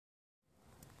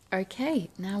Okay,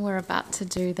 now we're about to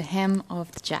do the hem of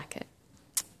the jacket.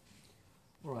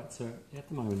 Alright, so at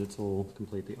the moment it's all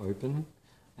completely open,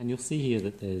 and you'll see here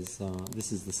that there's,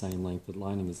 this is the same length, the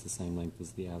lining is the same length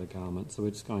as the outer garment, so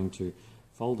we're just going to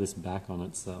fold this back on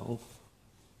itself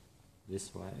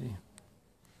this way,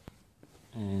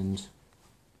 and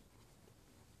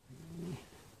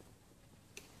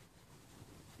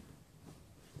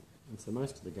so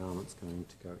most of the garment's going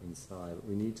to go inside, but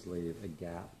we need to leave a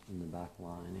gap in the back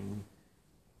lining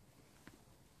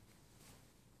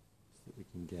so that we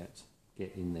can get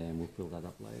in there, and we'll fill that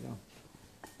up later.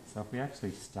 So if we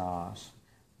actually start,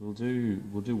 we'll do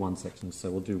one section, so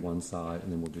we'll do one side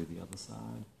and then we'll do the other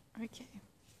side. Okay.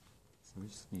 So we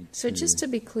just need So just to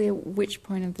be clear, which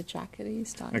point of the jacket are you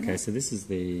starting Okay, at? so this is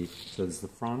there's the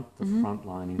front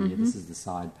lining here, this is the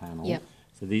side panel. Yep.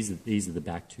 So these are the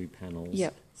back two panels.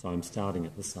 Yep. So I'm starting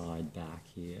at the side back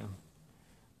here.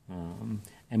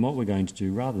 And what we're going to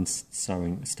do, rather than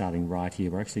starting right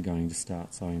here, we're actually going to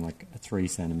start sewing like 3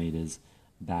 centimetres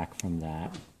back from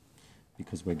that,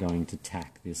 because we're going to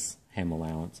tack this hem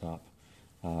allowance up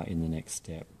in the next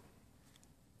step.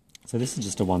 So this is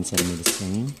just a 1 centimetre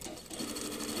seam.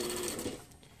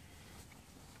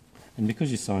 And because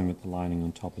you're sewing with the lining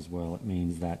on top as well, it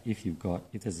means that if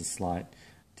there's a slight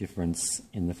difference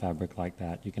in the fabric like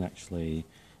that, you can actually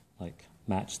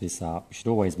match this up. You should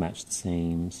always match the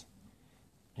seams,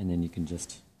 and then you can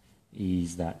just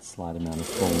ease that slight amount of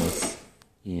fullness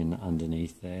in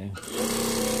underneath there.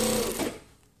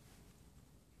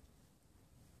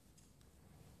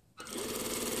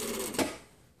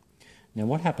 Now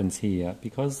what happens here,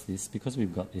 because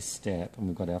we've got this step and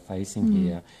we've got our facing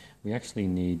here, we actually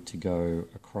need to go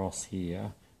across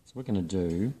here. So what we're going to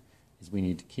do is we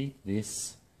need to keep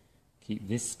this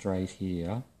straight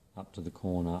here up to the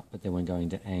corner, but then we're going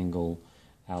to angle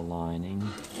our lining.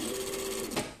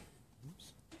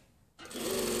 Oops.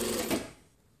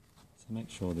 So make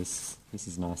sure this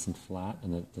is nice and flat,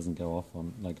 and that it doesn't go off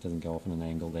on an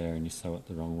angle there, and you sew it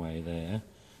the wrong way there.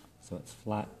 So it's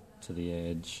flat to the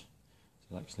edge.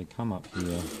 So it'll actually come up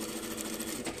here,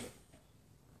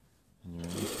 and you're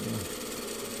around here,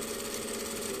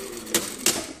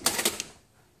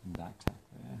 and back tack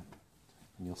there,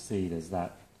 and you'll see there's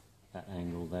that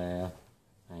angle there,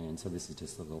 and so this is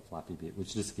just a little flappy bit,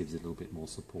 which just gives it a little bit more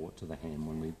support to the hem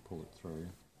when we pull it through.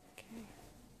 Okay.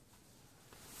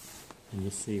 And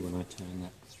you'll see when I turn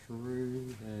that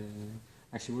through there.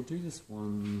 Actually, we'll do this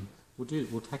one.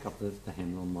 We'll tack up the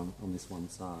hem on this one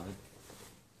side.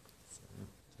 So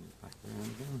turn it back around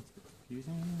again. It's a bit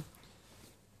confusing.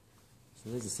 So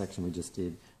there's a section we just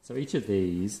did. So each of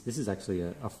these, this is actually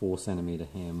a 4 centimetre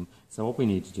hem. So what we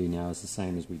need to do now is the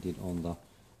same as we did on the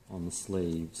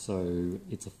sleeve. So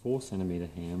it's a 4 centimetre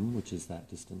hem, which is that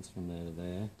distance from there to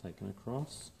there, taken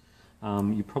across.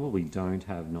 You probably don't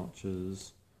have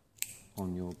notches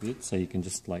on your bit, so you can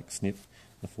just snip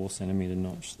the 4 centimetre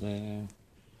notch there,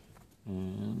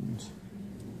 and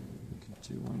you could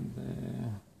do one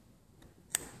there.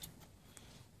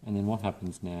 And then what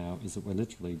happens now is that we're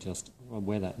literally just,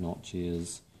 where that notch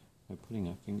is, we're putting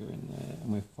our finger in there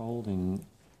and we're folding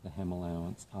the hem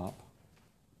allowance up,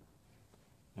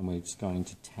 and we're just going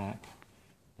to tack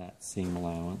that seam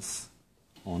allowance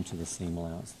onto the seam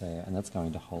allowance there, and that's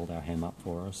going to hold our hem up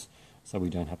for us, so we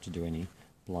don't have to do any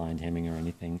blind hemming or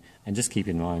anything. And just keep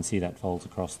in mind, see that folds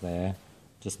across there,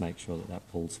 just make sure that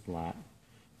that pulls flat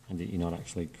and that you're not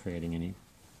actually creating any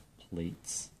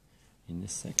pleats in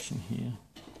this section here.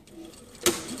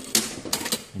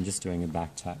 And just doing a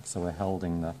back tack, so we're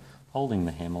holding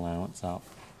the hem allowance up.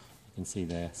 You can see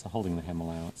there, so holding the hem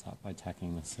allowance up by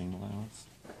tacking the seam allowance.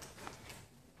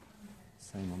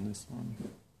 Same on this one.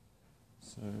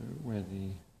 So where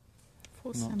the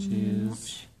 4 notch centimetre is,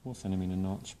 notch. 4 centimetre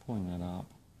notch, pulling that up.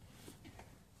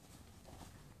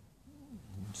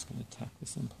 I'm just going to tack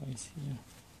this in place here.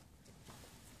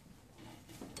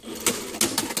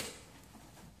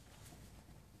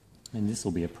 And this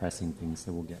will be a pressing thing,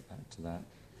 so we'll get back to that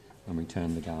when we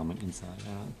turn the garment inside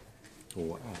out,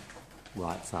 or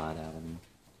right side out,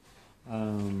 I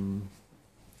mean.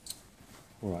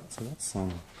 Alright, so that's oh,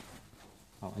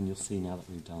 and you'll see now that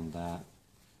we've done that,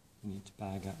 we need to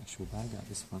bag out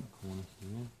this front corner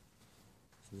here.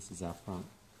 So this is our front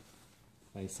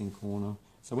facing corner.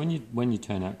 So when you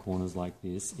turn out corners like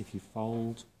this, if you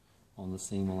fold on the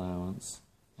seam allowance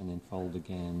and then fold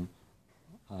again,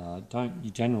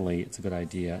 generally it's a good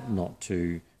idea not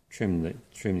to trim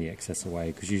the excess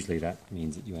away, because usually that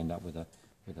means that you end up with a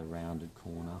rounded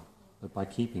corner. But by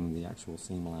keeping the actual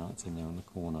seam allowance in there on the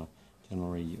corner,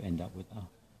 generally you end up with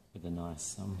a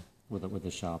nice with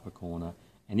a sharper corner.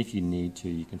 And if you need to,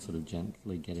 you can sort of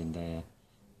gently get in there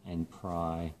and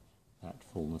pry that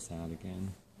fullness out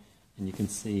again. And you can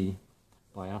see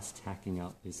by us tacking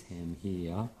up this hem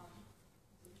here,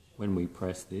 when we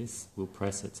press this, we'll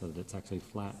press it so that it's actually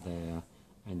flat there,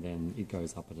 and then it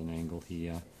goes up at an angle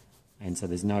here. And so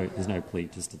there's no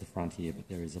pleat just at the front here, but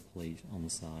there is a pleat on the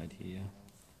side here.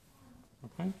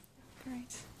 Okay?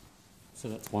 Great. So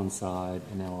that's one side,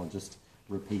 and now I'll just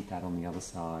repeat that on the other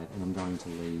side, and I'm going to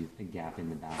leave a gap in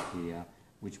the back here,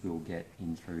 which we'll get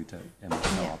in through to and we'll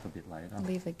show up a bit later.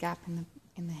 Leave a gap in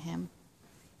the hem.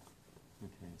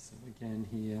 Okay, so again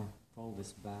here, fold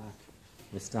this back.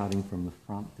 We're starting from the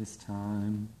front this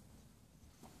time.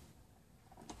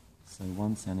 So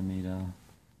 1 centimetre,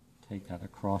 take that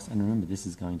across, and remember this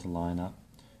is going to line up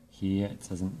here. That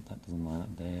doesn't line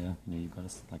up there. You know, you've got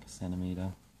like a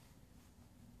centimetre.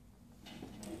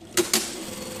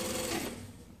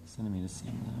 Centimetre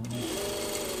seam now.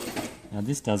 Now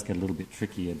this does get a little bit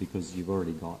trickier because you've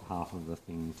already got half of the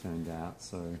thing turned out,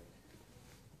 so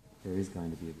there is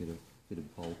going to be a bit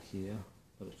of bulk here,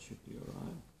 but it should be all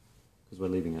right because we're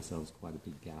leaving ourselves quite a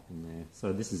big gap in there.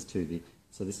 So this is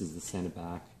this is the centre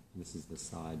back, and this is the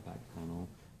side back panel.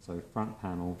 So front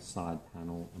panel, side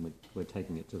panel, and we're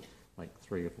taking it to like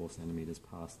 3 or 4 centimetres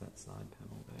past that side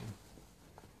panel there.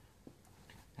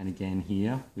 And again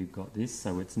here we've got this,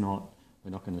 so we're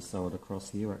not going to sew it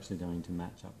across here, we're actually going to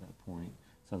match up that point.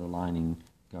 So the lining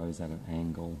goes at an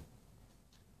angle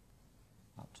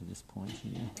up to this point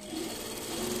here.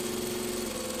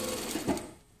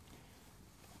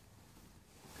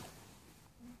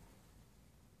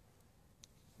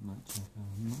 Match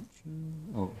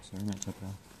up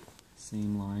our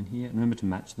seam line here. And remember to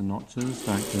match the notches,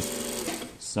 don't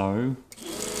just sew.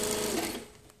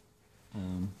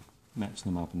 Match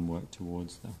them up and work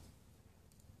towards the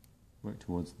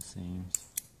seams.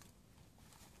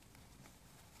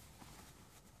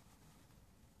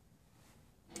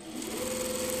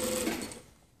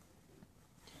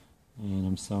 And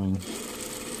I'm sewing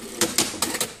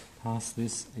past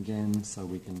this again so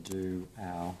we can do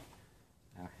our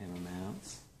hem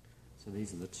mounts. So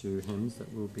these are the 2 hems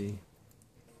that we'll be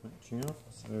matching up.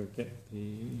 So get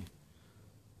the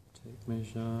tape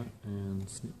measure and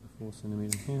snip the 4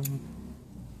 centimetre hem.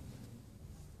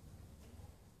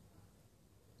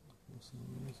 4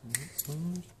 centimetres on that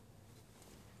side.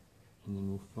 And then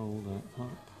we'll fold that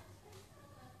up.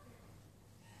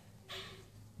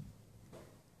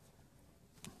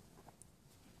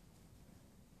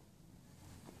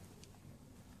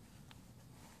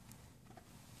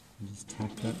 And just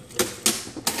tack that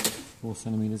 4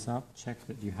 centimetres up. Check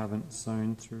that you haven't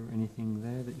sewn through anything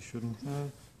there that you shouldn't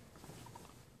have.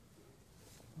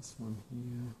 This one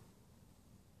here.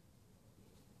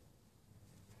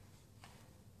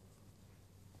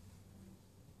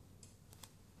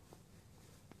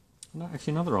 No,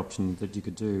 actually another option that you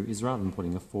could do is rather than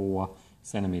putting a 4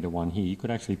 centimetre one here, you could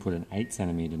actually put an 8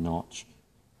 centimetre notch,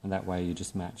 and that way you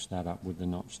just match that up with the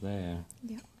notch there.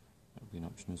 Yeah. That would be an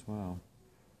option as well.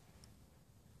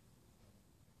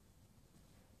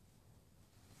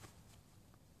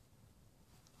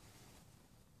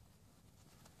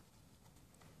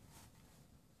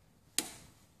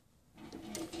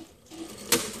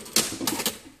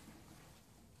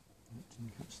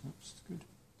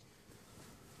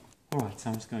 Alright, so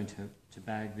I'm just going to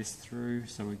bag this through.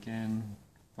 So again,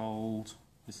 fold.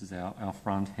 This is our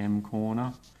front hem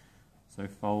corner. So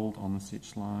fold on the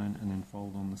stitch line and then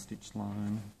fold on the stitch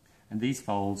line. And these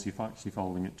folds, you're actually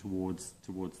folding it towards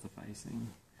the facing.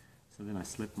 So then I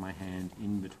slip my hand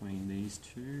in between these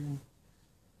two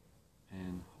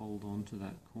and hold on to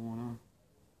that corner.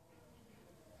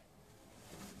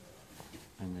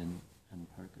 And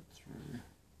poke it through.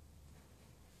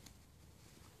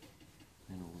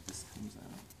 And all of this comes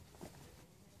out.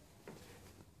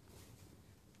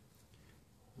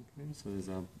 Okay, so there's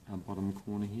our bottom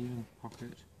corner here,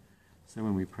 pocket. So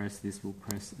when we press this, we'll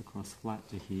press across flat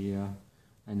to here,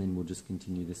 and then we'll just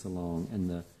continue this along, and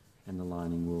the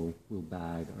lining will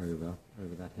bag over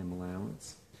that hem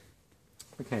allowance.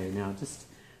 Okay, now just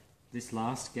this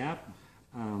last gap,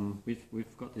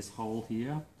 we've got this hole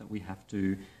here that we have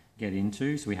to get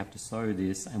into, so we have to sew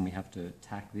this and we have to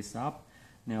tack this up.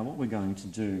 Now what we're going to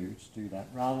do that,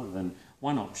 rather than,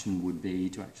 one option would be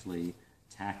to actually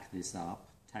tack this up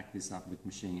with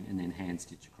machine and then hand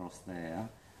stitch across there,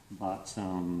 but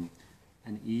an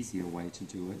easier way to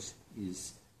do it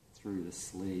is through the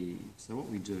sleeve. So what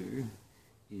we do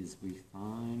is we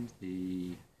find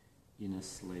the inner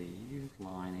sleeve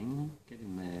lining, get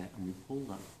in there, and we pull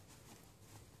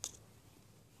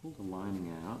the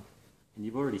lining out, and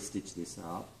you've already stitched this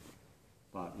up,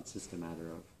 but it's just a matter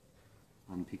of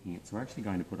unpicking it. So we're actually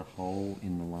going to put a hole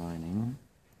in the lining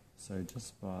So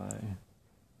just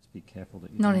be careful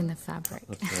that you Not don't in the fabric.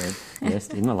 cut the thread. Yes,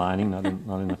 in the lining, not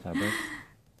in the fabric.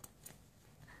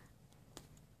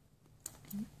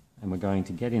 And we're going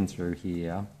to get in through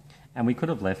here. And we could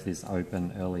have left this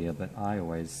open earlier, but I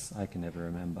can never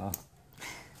remember.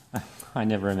 I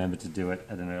never remember to do it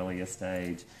at an earlier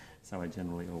stage, so I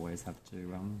generally always have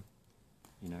to,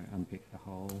 unpick the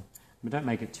hole. But don't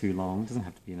make it too long. It doesn't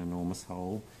have to be an enormous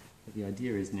hole. But the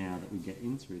idea is now that we get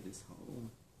in through this hole,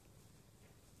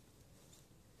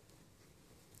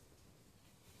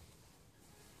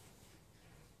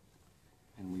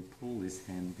 and we pull this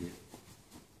hem bit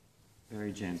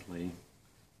very gently.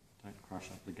 Don't crush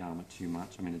up the garment too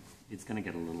much. I mean, it's going to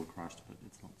get a little crushed, but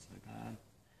it's not so bad.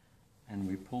 And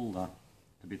we pull the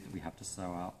bit that we have to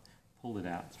sew up, pull it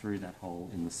out through that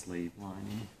hole in the sleeve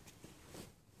lining.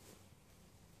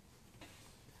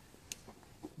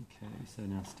 Okay, so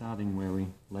now starting where we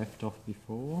left off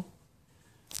before,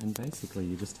 and basically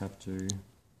you just have to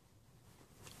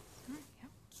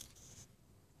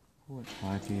pull it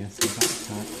tight here, so back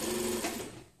tight.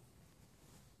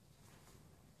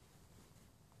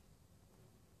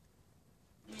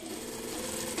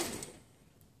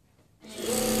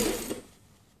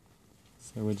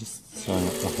 So we're just sewing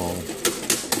up the hole.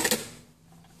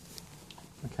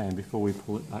 Okay, and before we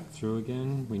pull it back through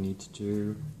again, we need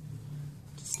to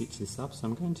stitch this up. So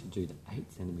I'm going to do the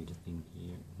 8cm thing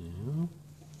here now.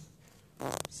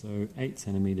 So 8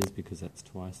 centimeters because that's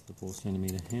twice the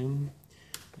 4cm hem.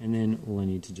 And then all I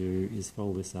need to do is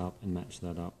fold this up and match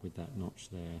that up with that notch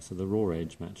there. So the raw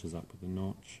edge matches up with the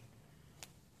notch.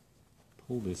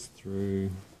 Pull this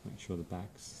through, make sure the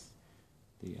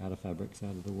outer fabric's out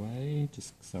of the way,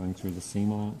 just sewing through the seam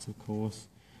allowance, of course,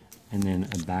 and then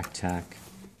a back tack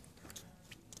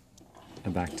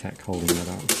holding that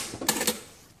up.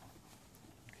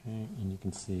 Okay, and you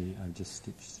can see I've just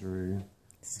stitched through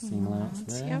the seam allowance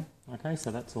there. Yep. Okay,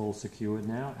 so that's all secured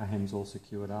now. Our hem's all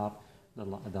secured up,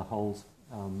 the hole's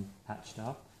patched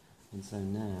up, and so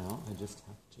now I just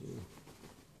have to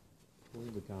pull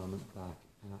the garment back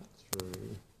out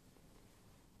through